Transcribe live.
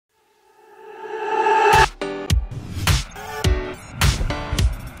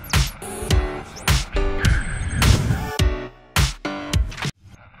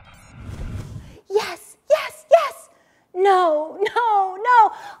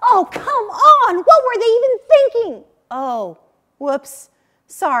Oh, come on. What were they even thinking? Oh, whoops.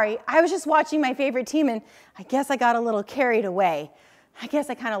 Sorry, I was just watching my favorite team and I guess I got a little carried away. I guess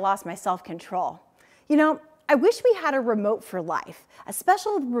I kind of lost my self-control. You know, I wish we had a remote for life, a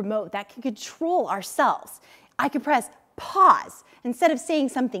special remote that can control ourselves. I could press pause instead of saying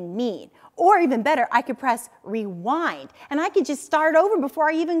something mean. Or even better, I could press rewind and I could just start over before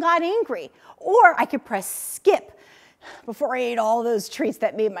I even got angry. Or I could press skip before I ate all those treats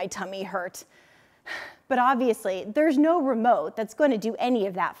that made my tummy hurt. But obviously, there's no remote that's going to do any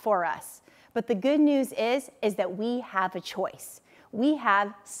of that for us. But the good news is that we have a choice. We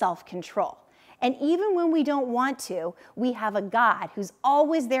have self-control. And even when we don't want to, we have a God who's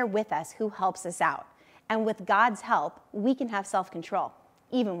always there with us, who helps us out. And with God's help, we can have self-control,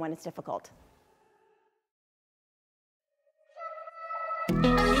 even when it's difficult.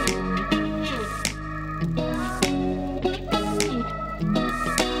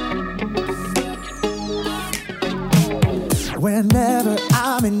 Whenever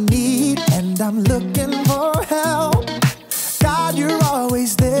I'm in need and I'm looking for help, God, you're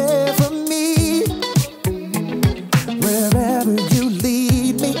always there for me. Wherever you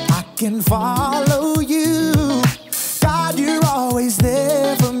lead me, I can follow you. God, you're always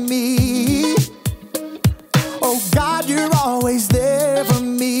there for me. Oh, God, you're always there for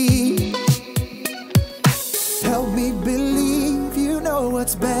me. Help me believe you know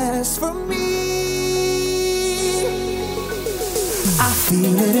what's best for me. I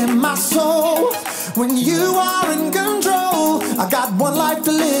feel it in my soul when you are in control. I got one life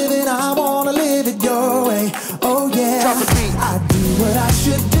to live and I wanna live it your way. Oh yeah, I do what I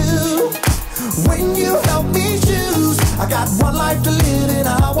should do when you help me choose. I got one life to live and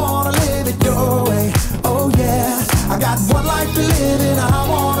I wanna live it your way. Oh yeah, I got one life to live and I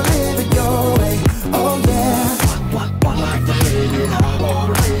wanna live it your way. Oh yeah, one life to live and I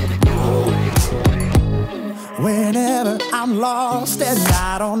wanna live it your way. Whenever I'm lost and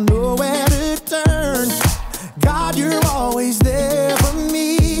I don't know where to turn, God, you're always there for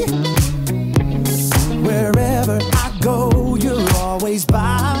me. Wherever I go, you're always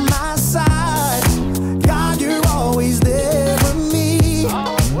by my side. God, you're always there for me.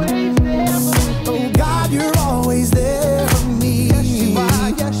 Oh, God, you're always there for me.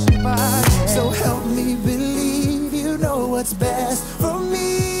 Yes, you are. So help me believe you know what's best for me.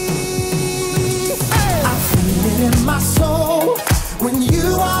 In my soul, when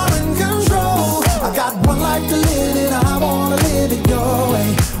you are in control, I got one life to live and I wanna live it your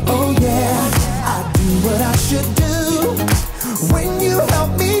way. Oh yeah, I do what I should do when you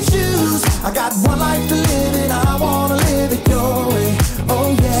help me choose. I got one life to live and I wanna live it your way.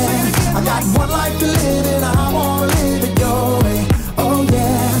 Oh yeah, I got one life to live and I wanna live it your way. Oh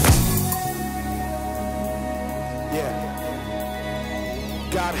yeah. Yeah.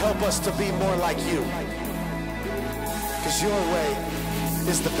 God, help us to be more like you. 'Cause your way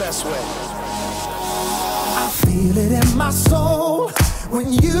is the best way. I feel it in my soul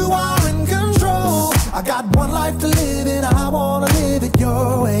when you are in control. I got one life to live and I wanna live it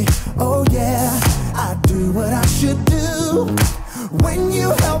your way. Oh yeah, I do what I should do when you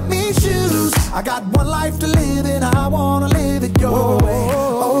help me choose. I got one life to live and I wanna live it your way.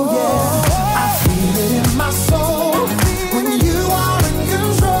 Oh yeah, I feel it in my soul when you are in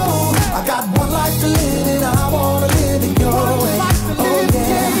control. I got one life to live and I wanna live it your way. Oh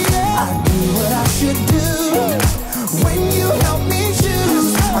yeah, I do what I should do when you help me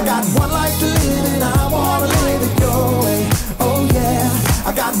choose. I got one life to live and I wanna live it your way. Oh yeah, I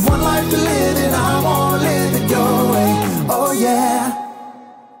got one life to live and I wanna live it your way. Oh yeah.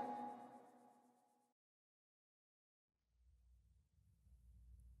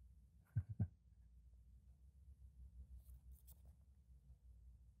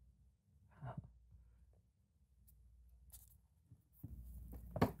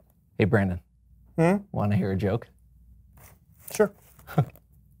 Hey, Brandon. Want to hear a joke? Sure.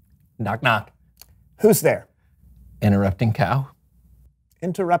 Knock, knock. Who's there? Interrupting cow.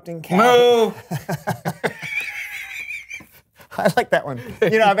 Interrupting cow. Moo! I like that one.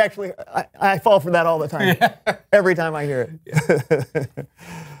 You know, I fall for that all the time. Yeah. Every time I hear it.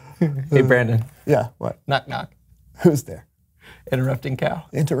 Hey, Brandon. Yeah, what? Knock, knock. Who's there? Interrupting cow.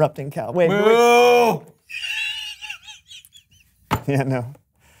 Interrupting cow. Wait, Moo! wait. Yeah, no.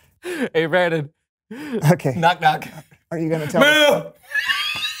 Hey, Brandon. Okay. Knock, knock. Are you going to tell Moo! me?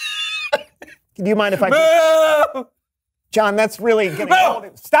 Do you mind if I... Moo! John, that's really getting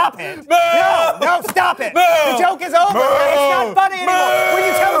old. Stop it. Moo! No, stop it. Moo! The joke is over. Moo! It's not funny anymore. When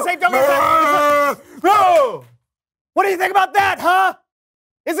you tell the same joke, it's Moo! What do you think about that, huh?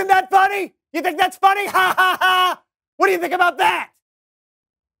 Isn't that funny? You think that's funny? Ha, ha, ha. What do you think about that?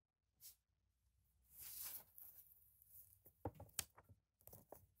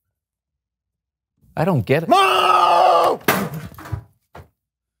 I don't get it. Mo!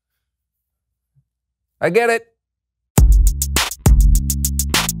 I get it.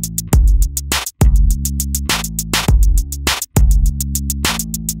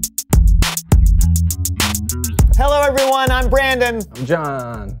 Hello, everyone. I'm Brandon. I'm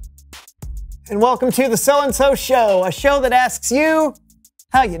John. And welcome to the So and So Show, a show that asks you,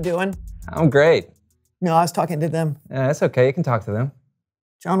 how you doing? I'm great. No, I was talking to them. Yeah, that's okay. You can talk to them.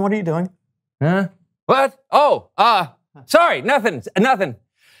 John, what are you doing? Huh? What? Oh, sorry. Nothing.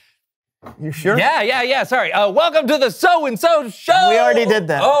 You sure? Yeah. Sorry. Welcome to the So and So Show. We already did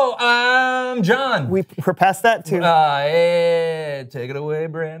that. Oh, I'm John. We're past that too. Yeah, take it away,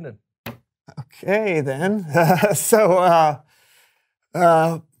 Brandon. Okay, then.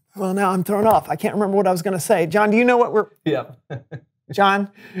 Well, now I'm thrown off. I can't remember what I was going to say. John, do you know what we're... Yep. John?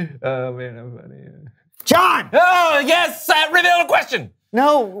 Oh, man, I'm funny. John! Oh, yes! Reveal the question!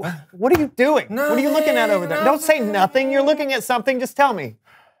 No, what are you doing? What are you looking at over there? Don't say nothing. You're looking at something. Just tell me.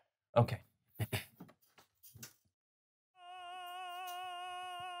 Okay.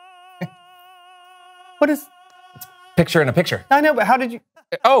 What is... Picture in a picture. I know, but how did you...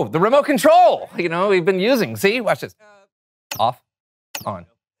 Oh, the remote control. You know, we've been using. See? Watch this. Off. On.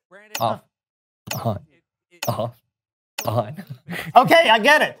 Off. On. Off. On. Okay, I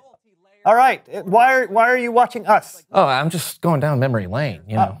get it. All right. Why are you watching us? Oh, I'm just going down memory lane,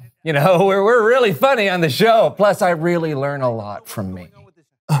 you know. We're really funny on the show. Plus, I really learn a lot from me.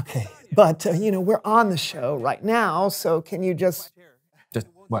 Okay, but, we're on the show right now, so can you just Just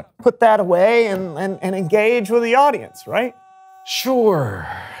what? put that away and engage with the audience, right? Sure.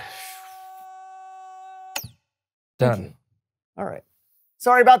 Done. All right.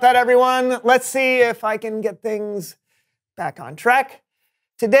 Sorry about that, everyone. Let's see if I can get things back on track.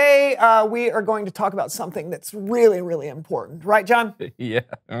 Today, we are going to talk about something that's really, really important. Right, John? Yeah.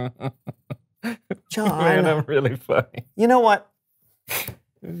 John. Man, I'm really funny. You know what?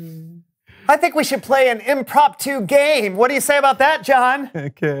 I think we should play an impromptu game. What do you say about that, John?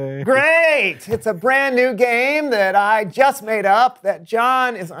 Okay. Great! It's a brand new game that I just made up that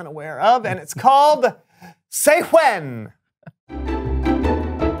John is unaware of, and it's called Say When.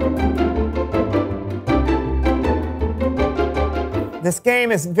 This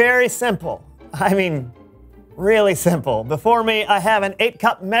game is very simple. I mean, really simple. Before me, I have an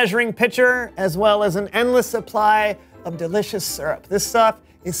 8-cup measuring pitcher as well as an endless supply of delicious syrup. This stuff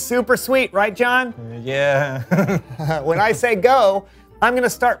is super sweet, right, John? Yeah. When I say go, I'm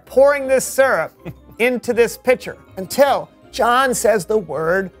gonna start pouring this syrup into this pitcher until John says the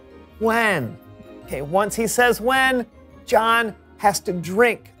word when. Okay, once he says when, John has to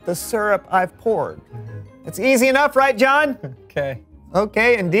drink the syrup I've poured. It's easy enough, right, John? Okay.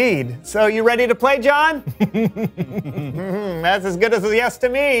 Okay, indeed. So you ready to play, John? That's as good as a yes to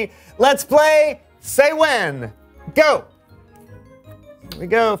me. Let's play Say When. Go. Here we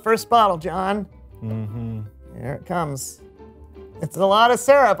go. First bottle, John. Here it comes. It's a lot of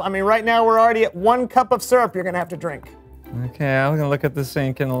syrup. I mean, right now we're already at 1 cup of syrup you're going to have to drink. Okay, I'm gonna look at the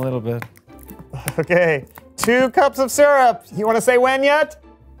sink in a little bit. Okay, 2 cups of syrup. You want to say when yet?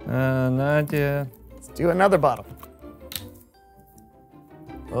 Not yet. Let's do another bottle.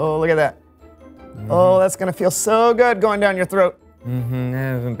 Oh, look at that. Oh, that's going to feel so good going down your throat. I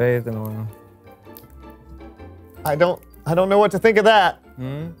haven't bathed in a while. I don't know what to think of that.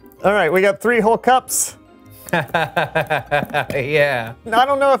 All right, we got 3 whole cups. Yeah. I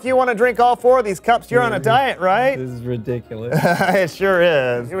don't know if you want to drink all 4 of these cups. You're on a diet, right? This is ridiculous. It sure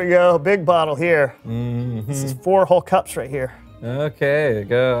is. Here we go, big bottle here. This is 4 whole cups right here. Okay,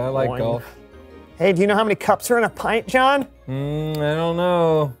 go. I like Boing. golf. Hey, do you know how many cups are in a pint, John? I don't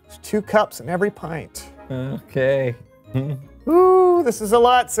know. There's 2 cups in every pint. Okay. Ooh, this is a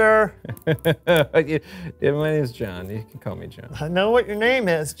lot, sir. My name is John. You can call me John. I know what your name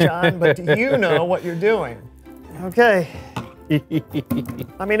is, John, but do you know what you're doing? Okay.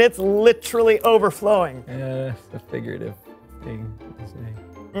 I mean, it's literally overflowing. Yeah, that's a figurative thing to say.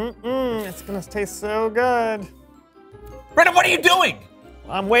 It's gonna taste so good. Brandon, what are you doing?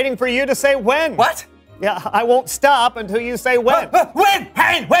 I'm waiting for you to say when. What? Yeah, I won't stop until you say when. When?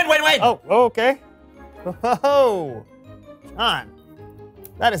 Hey, when? Oh, okay. Oh, John,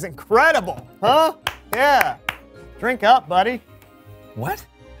 that is incredible, huh? Yeah. Drink up, buddy. What?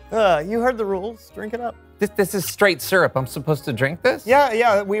 You heard the rules. Drink it up. This is straight syrup. I'm supposed to drink this?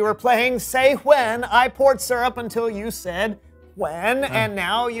 Yeah, we were playing Say When. I poured syrup until you said when, and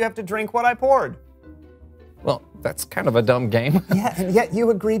now you have to drink what I poured. Well, that's kind of a dumb game. Yeah, and yet you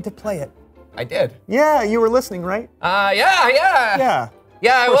agreed to play it. I did. Yeah, you were listening, right? Yeah. Yeah.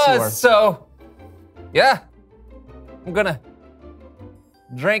 Yeah, I course you were. was. So, yeah. I'm gonna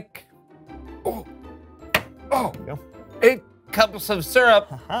drink. Oh, Go. 8 cups of syrup.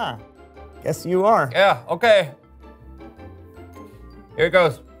 Huh. Guess you are. Yeah, okay. Here it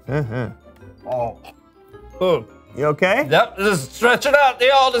goes. Uh-huh. Oh. Ooh. You okay? Yep, just stretching out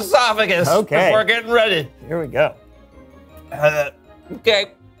the old esophagus Okay. before getting ready. Here we go.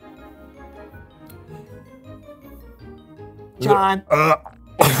 Okay. John,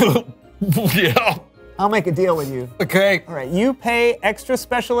 Yeah. I'll make a deal with you. Okay. All right, you pay extra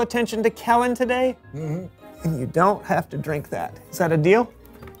special attention to Kellen today, and you don't have to drink that. Is that a deal?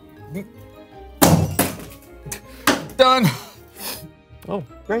 Done. Oh,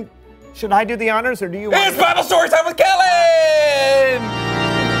 great. Should I do the honors, or do you want It's Bible Story Time with Kellen!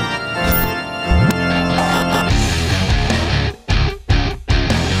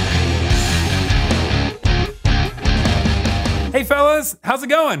 Hey fellas, how's it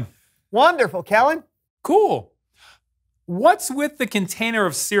going? Wonderful, Kellen. Cool. What's with the container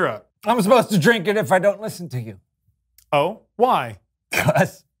of syrup? I'm supposed to drink it if I don't listen to you. Oh, why?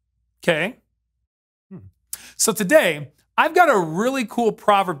 Cuz. Okay. So today, I've got a really cool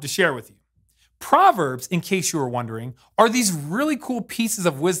proverb to share with you. Proverbs, in case you were wondering, are these really cool pieces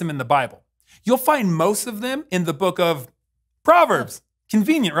of wisdom in the Bible. You'll find most of them in the book of Proverbs.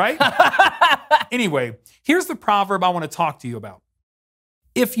 Convenient, right? Anyway, here's the proverb I want to talk to you about.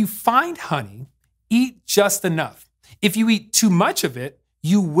 If you find honey, eat just enough. If you eat too much of it,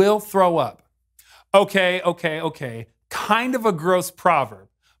 you will throw up. Okay. Kind of a gross proverb,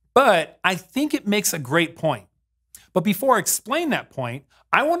 but I think it makes a great point. But before I explain that point,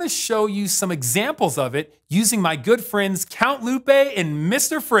 I want to show you some examples of it using my good friends Count Lupe and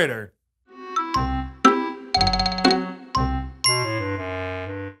Mr. Fritter.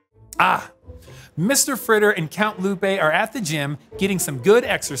 Mr. Fritter and Count Lupe are at the gym getting some good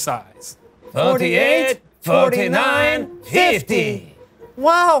exercise. 48, 49, 50.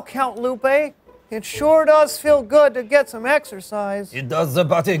 Wow, Count Lupe. It sure does feel good to get some exercise. It does the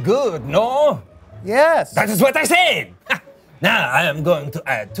body good, no? Yes. That is what I said. Now I am going to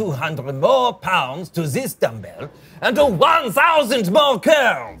add 200 more pounds to this dumbbell and do 1,000 more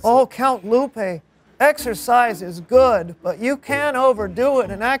curls. Oh, Count Lupe. Exercise is good, but you can overdo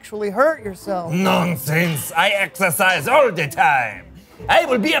it and actually hurt yourself. Nonsense. I exercise all the time. I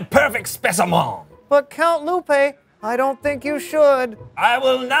will be a perfect specimen. But Count Lupe, I don't think you should. I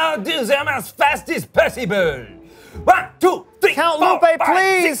will now do them as fast as possible. 1, 2, 3, Count 4, Lupe, 5,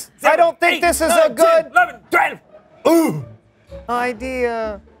 please. 6, 7, I don't think 8, this is 9, a good 10, 11, 12. Ooh.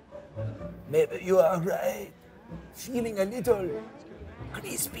 idea. Maybe you are right. Feeling a little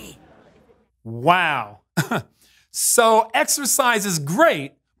crispy. Wow. So exercise is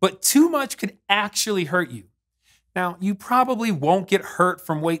great, but too much could actually hurt you. Now, you probably won't get hurt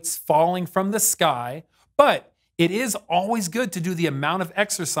from weights falling from the sky, but it is always good to do the amount of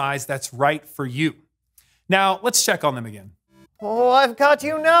exercise that's right for you. Now, let's check on them again. Oh, I've got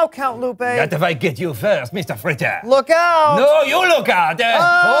you now, Count Lupe. Not if I get you first, Mr. Fritter. Look out! No, you look out. Yes!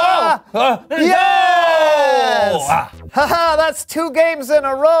 No! Ah. Haha, that's 2 games in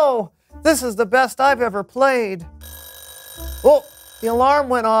a row. This is the best I've ever played. Oh, the alarm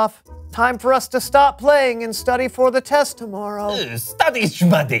went off. Time for us to stop playing and study for the test tomorrow. Study,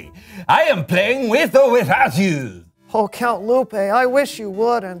 Schmuddy. I am playing with or without you. Oh, Count Lupe, I wish you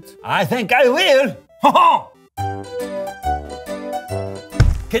wouldn't. I think I will.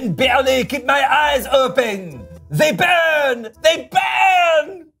 Can barely keep my eyes open. They burn! They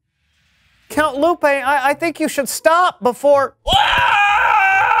burn! Count Lupe, I think you should stop before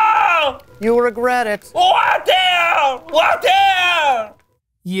Wow! you regret it. Water! Water!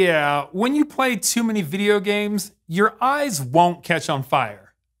 Yeah, when you play too many video games, your eyes won't catch on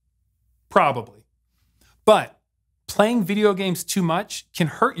fire. Probably. But playing video games too much can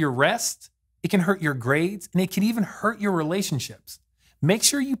hurt your rest, it can hurt your grades, and it can even hurt your relationships. Make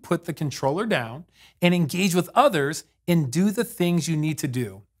sure you put the controller down and engage with others and do the things you need to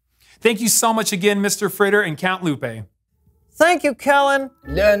do. Thank you so much again, Mr. Fritter and Count Lupe. Thank you, Kellen.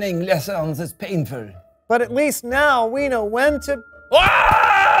 Learning lessons is painful. But at least now we know when to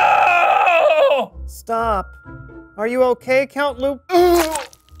Wow! stop. Are you okay, Count Lupe?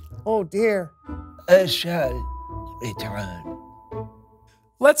 Oh dear. I shall return.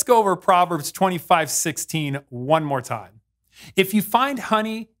 Let's go over Proverbs 25:16 one more time. If you find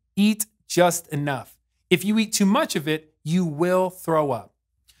honey, eat just enough. If you eat too much of it, you will throw up.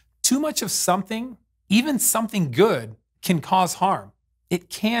 Too much of something, even something good, can cause harm. It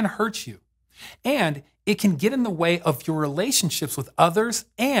can hurt you. And it can get in the way of your relationships with others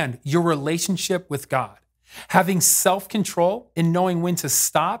and your relationship with God. Having self-control and knowing when to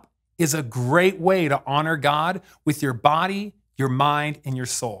stop is a great way to honor God with your body, your mind, and your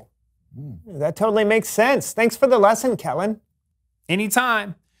soul. That totally makes sense. Thanks for the lesson, Kellen.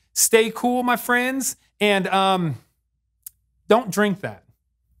 Anytime. Stay cool, my friends, and don't drink that.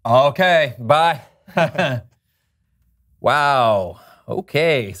 Okay, bye. Wow.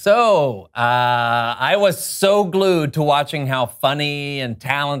 Okay, so I was so glued to watching how funny and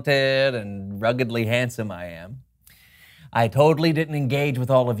talented and ruggedly handsome I am. I totally didn't engage with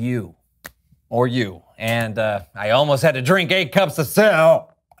all of you, or you, and I almost had to drink 8 cups of Sal.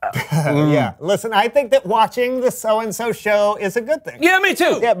 Yeah, listen, I think that watching the so-and-so show is a good thing. Yeah, me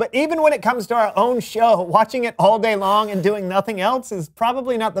too. Yeah, but even when it comes to our own show, watching it all day long and doing nothing else is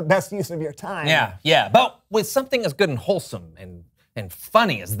probably not the best use of your time. Yeah, but with something as good and wholesome and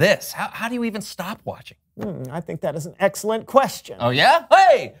funny as this, how do you even stop watching? I think that is an excellent question. Oh yeah?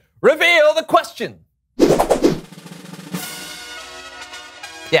 Hey, reveal the question.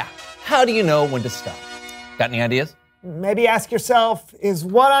 Yeah, how do you know when to stop? Got any ideas? Maybe ask yourself, is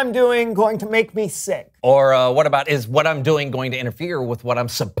what I'm doing going to make me sick? Or what about, is what I'm doing going to interfere with what I'm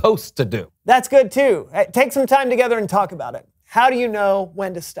supposed to do? That's good too. Take some time together and talk about it. How do you know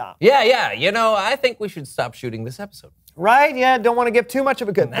when to stop? Yeah, you know, I think we should stop shooting this episode. Right? Yeah, don't want to give too much of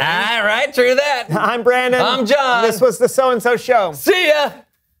a good thing. All right, true that. I'm Brandon. I'm John. This was the So-and-So Show. See ya.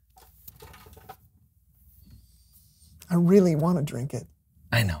 I really want to drink it.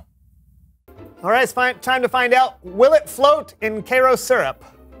 I know. All right, it's time to find out, will it float in Karo syrup?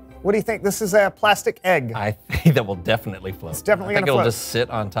 What do you think? This is a plastic egg. I think that will definitely float. It's definitely I think gonna it'll float. just sit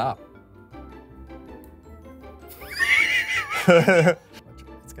on top.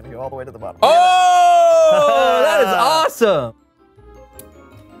 It's going to go all the way to the bottom. Oh, that is awesome.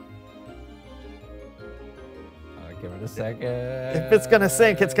 All right, give it a second. If it's going to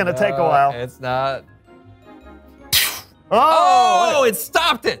sink, it's going to take a while. It's not. Oh! Oh, it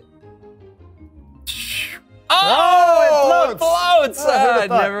stopped it. Oh, it floats. It floats. Oh, who'd have I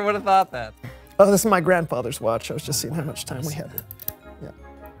thought? never would have thought that. Oh, this is my grandfather's watch. I was just seeing how much time we had. Yeah.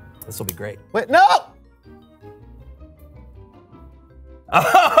 This will be great. Wait, no!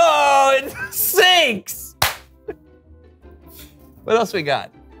 Oh, it sinks. What else we got?